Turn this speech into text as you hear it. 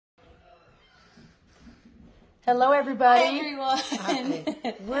Hello, everybody. Hi,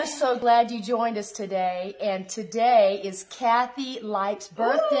 everyone. We're so glad you joined us today. And today is Kathy Lipe's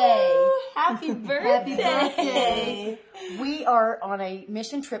birthday. Ooh, happy birthday. Happy birthday. We are on a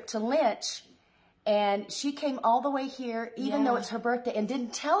mission trip to Lynch. And she came all the way here, even though it's her birthday, and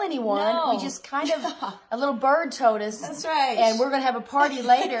didn't tell anyone. No. We just kind of, a little bird told us. That's right. And we're going to have a party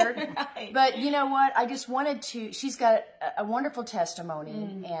later. Right. But you know what? I just wanted to, she's got a wonderful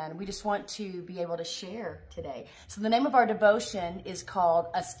testimony, and we just want to be able to share today. So the name of our devotion is called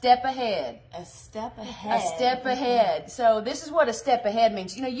A Step Ahead. A step ahead. A step ahead. So this is what a step ahead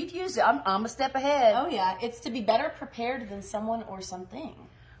means. You know, you've used it. I'm a step ahead. Oh, yeah. It's to be better prepared than someone or something.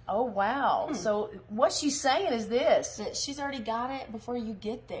 Oh, wow. So what she's saying is this. That she's already got it before you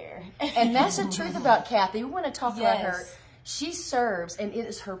get there. And that's the truth about Kathy. We want to talk about her. Yes. She serves, and it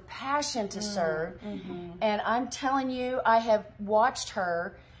is her passion to serve. And I'm telling you, I have watched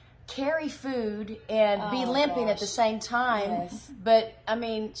her carry food and be limping at the same time. Yes. But, I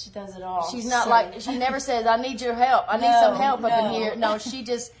mean, She does it all. she's not like, she never says, I need your help. I need some help up in here. No, she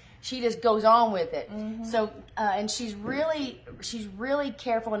just goes on with it. So, and she's really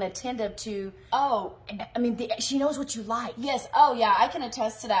careful and attentive to. Oh, I mean, she knows what you like. Yes. Oh, yeah. I can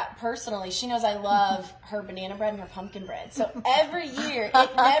attest to that personally. She knows I love her banana bread and her pumpkin bread. So every year,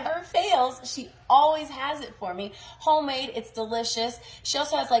 it never fails. She always has it for me. Homemade. It's delicious. She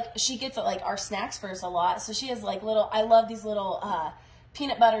also has she gets our snacks for us a lot. So she has I love these little,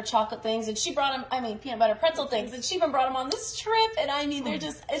 peanut butter chocolate things, and she brought them, peanut butter pretzel things, and she even brought them on this trip, and I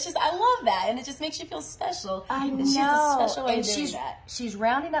love that, and it just makes you feel special. I know. She's a special way and of doing that. She's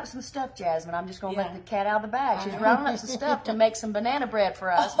rounding up some stuff, Jasmine. I'm just going to let the cat out of the bag. She's rounding up some stuff to make some banana bread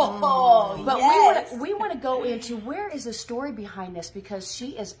for us. Oh, but yes. we want to go into where is the story behind this, because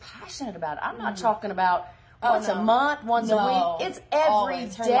she is passionate about it. I'm not talking about once a month, once a week. It's every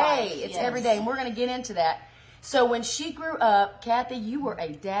day. It's every day, and we're going to get into that. So when she grew up, Kathy, you were a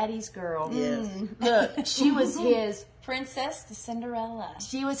daddy's girl. Yes. Look, she was his Princess to Cinderella.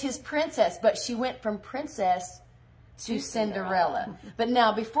 She was his princess, but she went from princess to Cinderella. But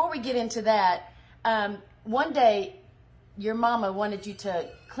now, before we get into that, one day your mama wanted you to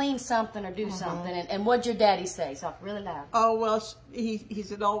clean something or do something, and what'd your daddy say? Talk really loud. Oh, well, he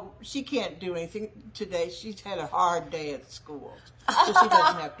said, oh, she can't do anything today. She's had a hard day at school, so she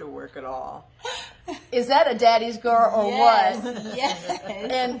doesn't have to work at all. Is that a daddy's girl or what? Yes.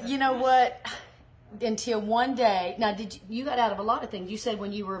 And you know what? Until one day, now you got out of a lot of things. You said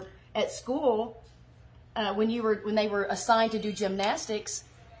when you were at school, when they were assigned to do gymnastics,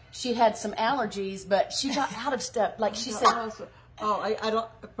 she had some allergies, but she got out of stuff. Like she said, I don't.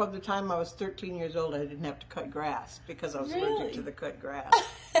 From the time I was 13 years old, I ddidn't have to cut grass because I was allergic to the cut grass.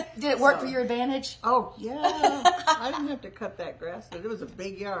 did it work for your advantage? Oh yeah, I didn't have to cut that grass. It was a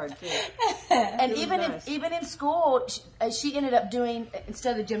big yard too. And even in school, she ended up doing,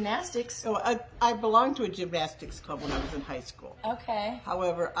 instead of gymnastics. So I belonged to a gymnastics club when I was in high school. Okay.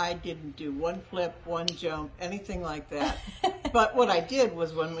 However, I didn't do one flip, one jump, anything like that. But what I did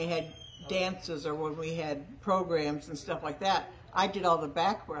was when we had dances or when we had programs and stuff like that, I did all the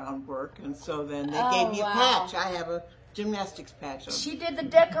background work, and so then they gave me a patch. I have a gymnastics patch on. She did the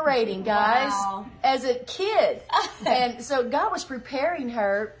decorating, guys, as a kid. And so God was preparing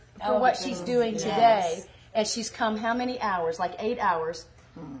her for what she's doing today. And she's come how many hours? Like 8 hours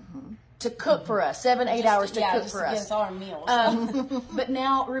to cook for us. 7-8 hours to cook for us. Yes, our meals. But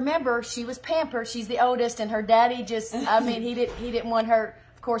now, remember, she was pampered. She's the oldest, and her daddy just, he didn't want her,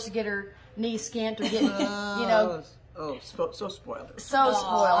 of course, to get her knees skint or get, Oh, so spoiled. So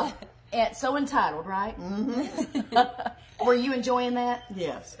spoiled. And so entitled, right? Were you enjoying that?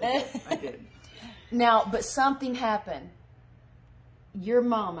 Yes, I did. Now, but something happened. Your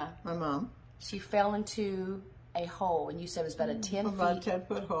mama. My mom. She fell into a hole, and you said it was about a 10 About feet. a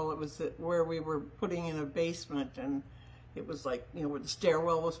 10-foot hole. It was where we were putting in a basement, and it was like, where the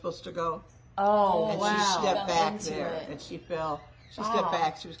stairwell was supposed to go. Oh, and wow. she stepped back into there, it. and she fell. She stepped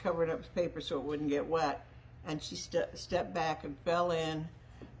back. She was covering up with paper so it wouldn't get wet. And she stepped back and fell in,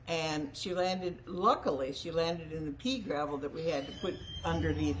 and she landed, luckily, she landed in the pea gravel that we had to put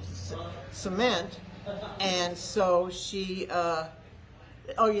underneath cement. And so she, the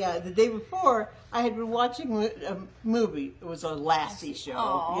day before, I had been watching a movie. It was a Lassie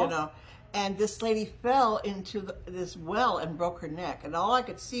show, and this lady fell into this well and broke her neck. And all I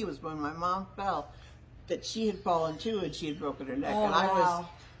could see was when my mom fell, that she had fallen too and she had broken her neck. And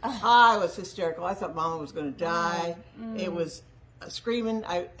I was hysterical. I thought Mama was going to die. It was screaming.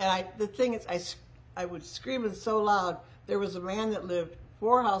 The thing is, I was screaming so loud. There was a man that lived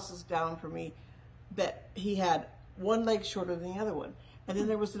 4 houses down from me that he had one leg shorter than the other one. And then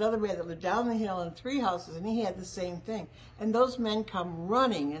there was another man that lived down the hill in 3 houses, and he had the same thing. And those men come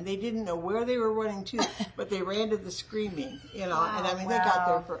running, and they didn't know where they were running to, but they ran to the screaming, you know. Wow, and I mean, they got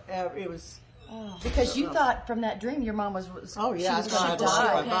there forever. It was because you thought from that dream your mom was oh yeah, she was going to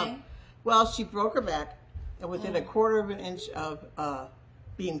die. My mom. Well, she broke her back, and within a quarter of an inch of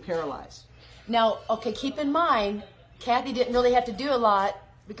being paralyzed. Now, okay, keep in mind, Kathy didn't really have to do a lot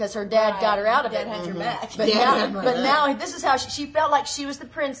because her dad got her out of it. Dad had your back. But now, this is how she felt like she was the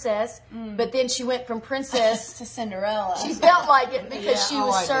princess, but then she went from princess to Cinderella. She felt like it because she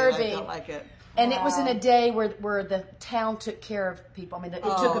was serving. I felt like it. And it was in a day where the town took care of people. I mean, it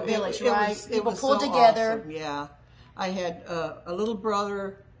took a village, right? People pulled together. Awesome. Yeah. I had a little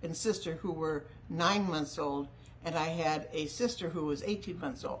brother and sister who were 9 months old, and I had a sister who was 18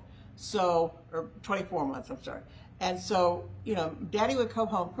 months old. So, or 24 months, I'm sorry. And so, you know, Daddy would come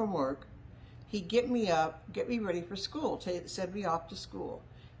home from work. He'd get me up, get me ready for school, send me off to school.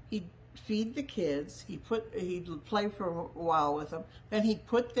 He'd feed the kids. He'd play for a while with them. Then he'd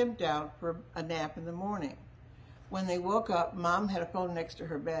put them down for a nap in the morning. When they woke up, Mom had a phone next to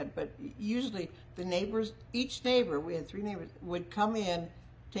her bed, but usually the neighbors, each neighbor, we had 3 neighbors, would come in,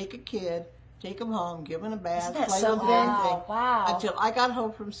 take a kid, take them home, give them a bath, play with them, until I got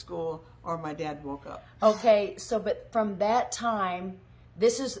home from school or my dad woke up. Okay, so but from that time,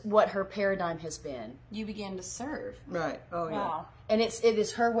 this is what her paradigm has been. You began to serve. Right. Oh, yeah. Wow. And it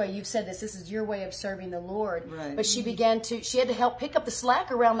is her way. You've said this is your way of serving the Lord. Right. But she had to help pick up the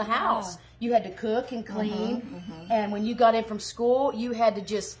slack around the house. You had to cook and clean. And when you got in from school, you had to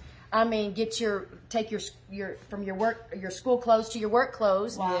just, I mean, take your from your school clothes to your work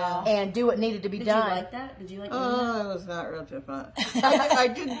clothes, and do what needed to be done. Did you like that? Did you like? Oh, it was not real fun. I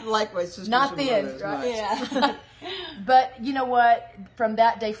didn't like my sisters. Not then, right? Yeah. But you know what? From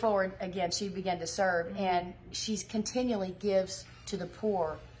that day forward, again, she began to serve, and she continually gives to the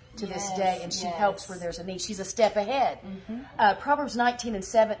poor to this day, and she helps where there's a need. She's a step ahead. Proverbs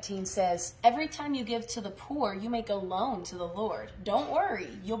 19:17 says, every time you give to the poor, you make a loan to the Lord. Don't worry,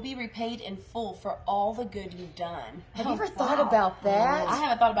 you'll be repaid in full for all the good you've done. Have you ever thought about that? I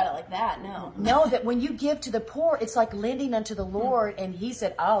haven't thought about it like that, no. No, that when you give to the poor, it's like lending unto the Lord, and he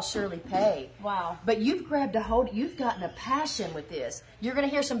said, I'll surely pay. Wow. But you've grabbed a hold, you've gotten a passion with this. You're going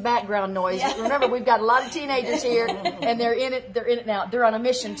to hear some background noise. Yeah. Remember, we've got a lot of teenagers here, and they're in it now. They're on a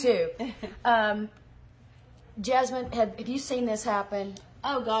mission too. Jasmine, have you seen this happen?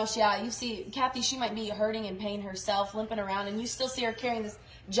 Oh gosh, yeah. You see, Kathy, she might be hurting in pain herself, limping around, and you still see her carrying this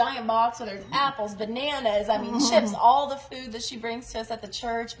giant box where there's apples, bananas, I mean, chips, all the food that she brings to us at the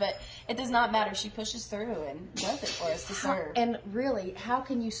church, but it does not matter. She pushes through and does it for us to serve. And really, how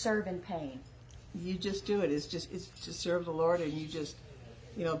can you serve in pain? You just do it. It's to serve the Lord, and you just,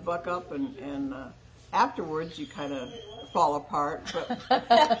 you know, buck up, and afterwards you kind of fall apart,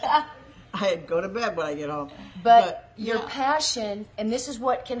 but I go to bed when I get home. But your passion, and this is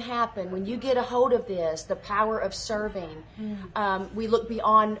what can happen when you get a hold of this, the power of serving. We look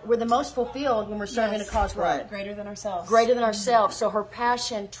beyond, we're the most fulfilled when we're serving a cause greater than ourselves. Greater than ourselves. So her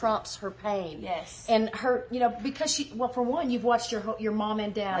passion trumps her pain. Yes. And her, you know, because for one, you've watched your mom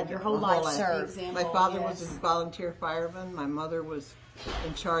and dad your whole life serve. My father was a volunteer fireman. My mother was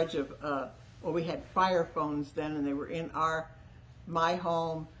in charge of, well, we had fire phones then, and they were in my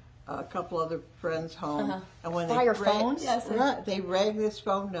home, a couple other friends' home. And when fire phones? Yes, they rang this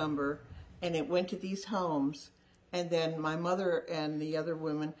phone number, and it went to these homes. And then my mother and the other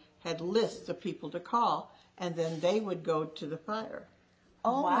women had lists of people to call, and then they would go to the fire.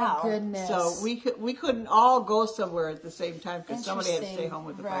 Oh my goodness! So we couldn't all go somewhere at the same time because somebody had to stay home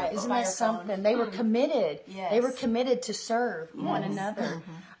with the fire phone. Isn't that something? They were committed. Yes. They were committed to serve one another.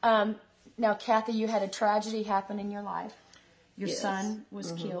 Now, Kathy, you had a tragedy happen in your life. Your son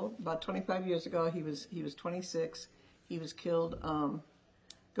was killed. About 25 years ago, he was 26. He was killed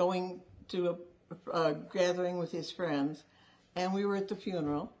going to a gathering with his friends, and we were at the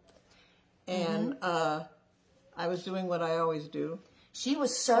funeral. And I was doing what I always do. She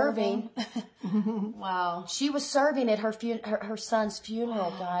was serving. Wow. She was serving at her son's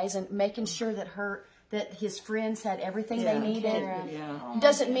funeral, guys, and making sure that his friends had everything they needed. Yeah. It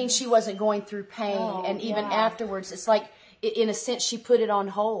doesn't mean she wasn't going through pain, and even afterwards, it's like, in a sense, she put it on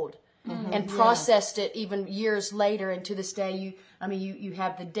hold and processed it even years later. And to this day, you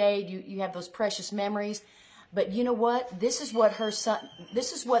have the date, you have those precious memories. But you know what? This is what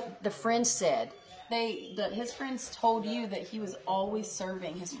the friends said. His friends told you that he was always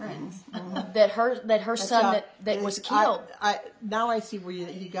serving his friends. that her son that was killed. Now I see where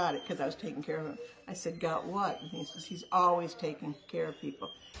he got it, because I was taking care of him. I said, got what? And he says, he's always taking care of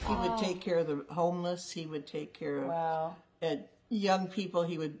people. He would take care of the homeless. He would take care of young people.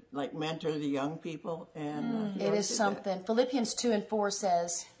 He would like mentor the young people, and it is something. Philippians 2:4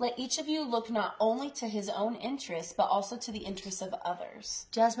 says, "Let each of you look not only to his own interests, but also to the interests of others."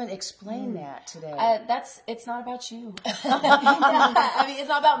 Jasmine, explain that today. It's not about you. I mean, it's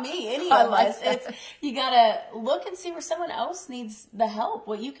not about me. Any of us. It's you gotta look and see where someone else needs the help.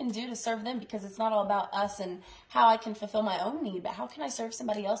 What you can do to serve them, because it's not all about us and how I can fulfill my own need, but how can I serve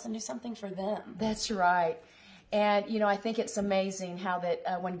somebody else and do something for them? That's right. And, you know, I think it's amazing how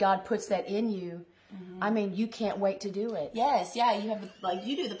that when God puts that in you, I mean, you can't wait to do it. Yes, yeah, you have, like,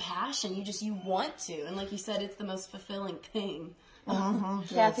 you do the passion. You want to. And like you said, it's the most fulfilling thing.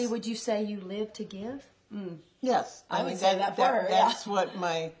 Kathy, would you say you live to give? Yes. I would say that for her, That's what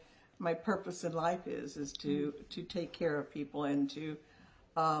my purpose in life is to take care of people and to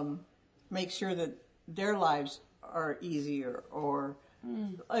make sure that their lives are easier, or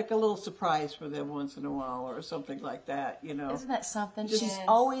like a little surprise for them once in a while, or something like that, you know. Isn't that something? She's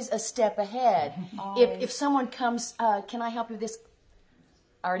always a step ahead. If someone comes, can I help you with this?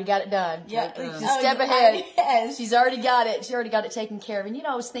 I already got it done. Yeah, She's a step ahead. Yes. She's already got it. She already got it taken care of. And, you know,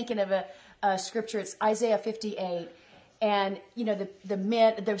 I was thinking of a scripture. It's Isaiah 58. And, you know, the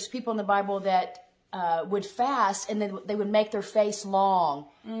men, there's people in the Bible that would fast, and then they would make their face long.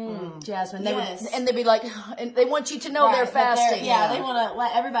 Jasmine, they'd be like, and they want you to know they're fasting. They want to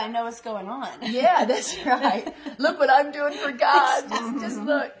let everybody know what's going on. Yeah, that's right. Look what I'm doing for God. Just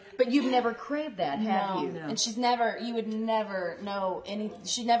look. But you've never craved that, have you? No. And you would never know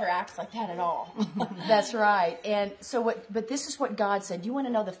she never acts like that at all. That's right. And so but this is what God said. You want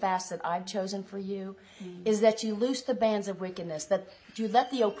to know the fast that I've chosen for you is that you loose the bands of wickedness, that you let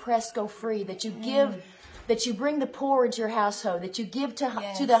the oppressed go free, that you give, that you bring the poor into your household, that you give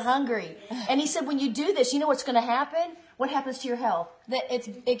to the hungry. And he said, when you do this, you know what's going to happen? What happens to your health? That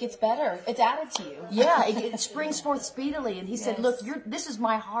it gets better. It's added to you. Yeah, it springs forth speedily. And he said, look, this is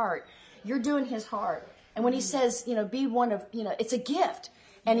my heart. You're doing his heart. And when he says, you know, be one of, you know, it's a gift.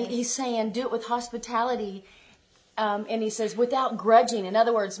 And he's saying, do it with hospitality. And he says, without grudging. In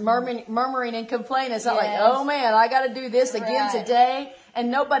other words, murmuring and complaining. It's not like, oh man, I got to do this again today,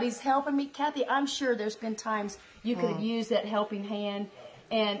 and nobody's helping me. Kathy, I'm sure there's been times you could have used that helping hand.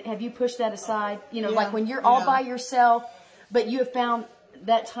 And have you pushed that aside? You know, like when you're all by yourself, but you have found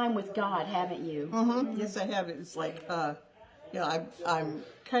that time with God, haven't you? Yes, I have. It's like, you know, I'm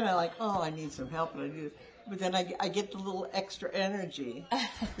kind of like, oh, I need some help, and I do. But then I get the little extra energy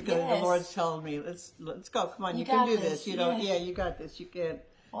because the Lord's telling me, let's go. Come on, you can do this. You don't. Yeah, you got this. You can't.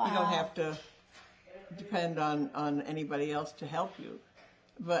 You don't have to depend on anybody else to help you.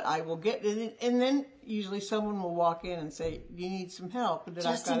 But I will get, and then usually someone will walk in and say, "You need some help," and then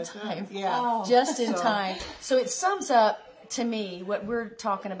just I've got in time. Yeah, just in time. So it sums up to me what we're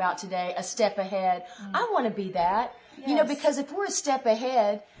talking about today: a step ahead. I want to be that. You know, because if we're a step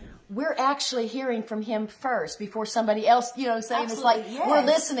ahead, we're actually hearing from him first before somebody else, you know, saying it's like we're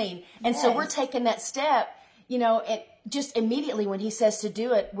listening. And so we're taking that step, you know, and just immediately when he says to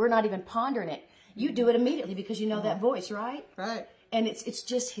do it, we're not even pondering it. You do it immediately because you know that voice, right? Right. And it's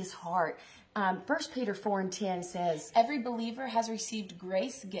just his heart. 1 Peter 4:10 says, every believer has received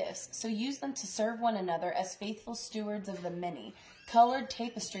grace gifts, so use them to serve one another as faithful stewards of the many colored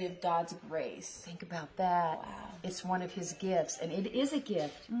tapestry of God's grace. Think about that. Wow. It's one of his gifts, and it is a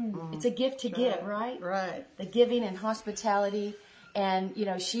gift. It's a gift to give, right? Right. The giving and hospitality, and you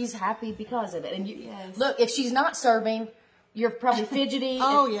know she's happy because of it. And you look, if she's not serving, you're probably fidgety.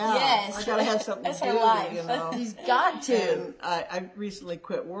 Oh yeah. Yes. I gotta have something That's to her do. life. You know. She's got to. And I recently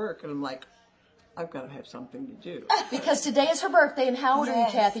quit work, and I'm like, I've got to have something to do. Because today is her birthday, and how old are you,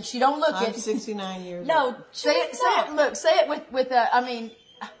 Kathy? She don't look I'm it. 69 years old. No, say it. Look, say it with I mean,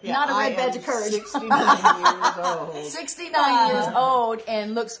 not a red badge of courage. 69 years old. 69 years old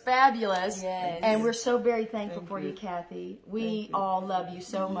and looks fabulous. Yes. And we're so very thankful for you, Kathy. We all love you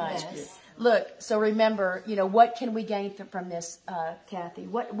so much. Look, so remember, you know, what can we gain from this, Kathy?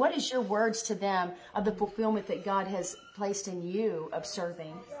 What is your words to them of the fulfillment that God has placed in you of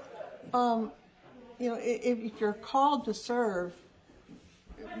serving? You know, if you're called to serve,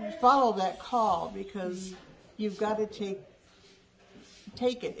 follow that call, because you've got to take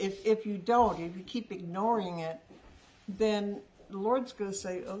it. If you don't, if you keep ignoring it, then the Lord's going to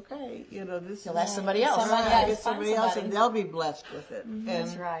say, okay, you know, this You'll ask somebody else. Somebody else, and they'll be blessed with it. And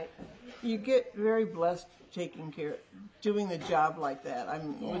That's right. You get very blessed taking care, doing the job like that.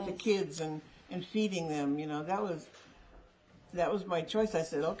 With the kids and feeding them. You know, that was my choice. I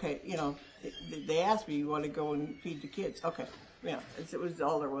said, okay, you know, they asked me, you want to go and feed the kids? Okay, you know, it was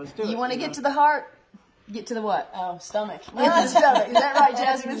all there was to it. You want to get to the heart? Get to the what? Oh, stomach. Get to the stomach. Is that right,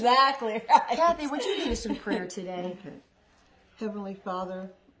 Jasmine? Exactly right. Kathy, would you lead us in prayer today? Okay. Heavenly Father,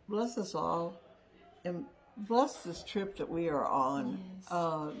 bless us all, and bless this trip that we are on.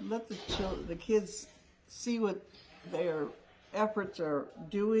 Yes. Let the kids see what their efforts are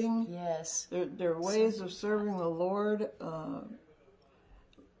doing. Yes. Their ways of serving the Lord.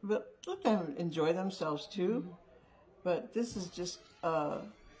 But let them enjoy themselves too. Mm-hmm. But this is just,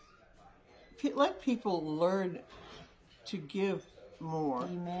 let people learn to give more.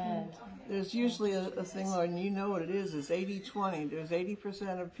 Amen. There's usually a thing, and you know what it is 80-20. There's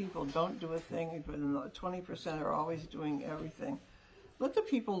 80% of people don't do a thing, but 20% are always doing everything. Let the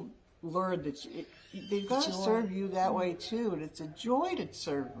people learn that they've got to serve you that way too, and it's a joy to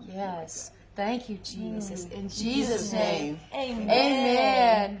serve them. Yes. Thank you, Jesus. In Jesus' name. Amen.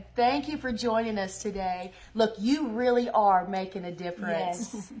 Amen. Thank you for joining us today. Look, you really are making a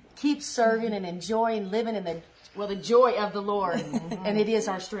difference. Yes. Keep serving and enjoying living in the joy of the Lord. And it is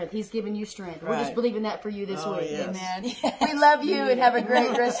our strength. He's given you strength. We're just believing that for you this week. Yes. Amen. Yes. We love you and have a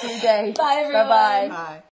great rest of your day. Bye, everyone. Bye-bye. Bye.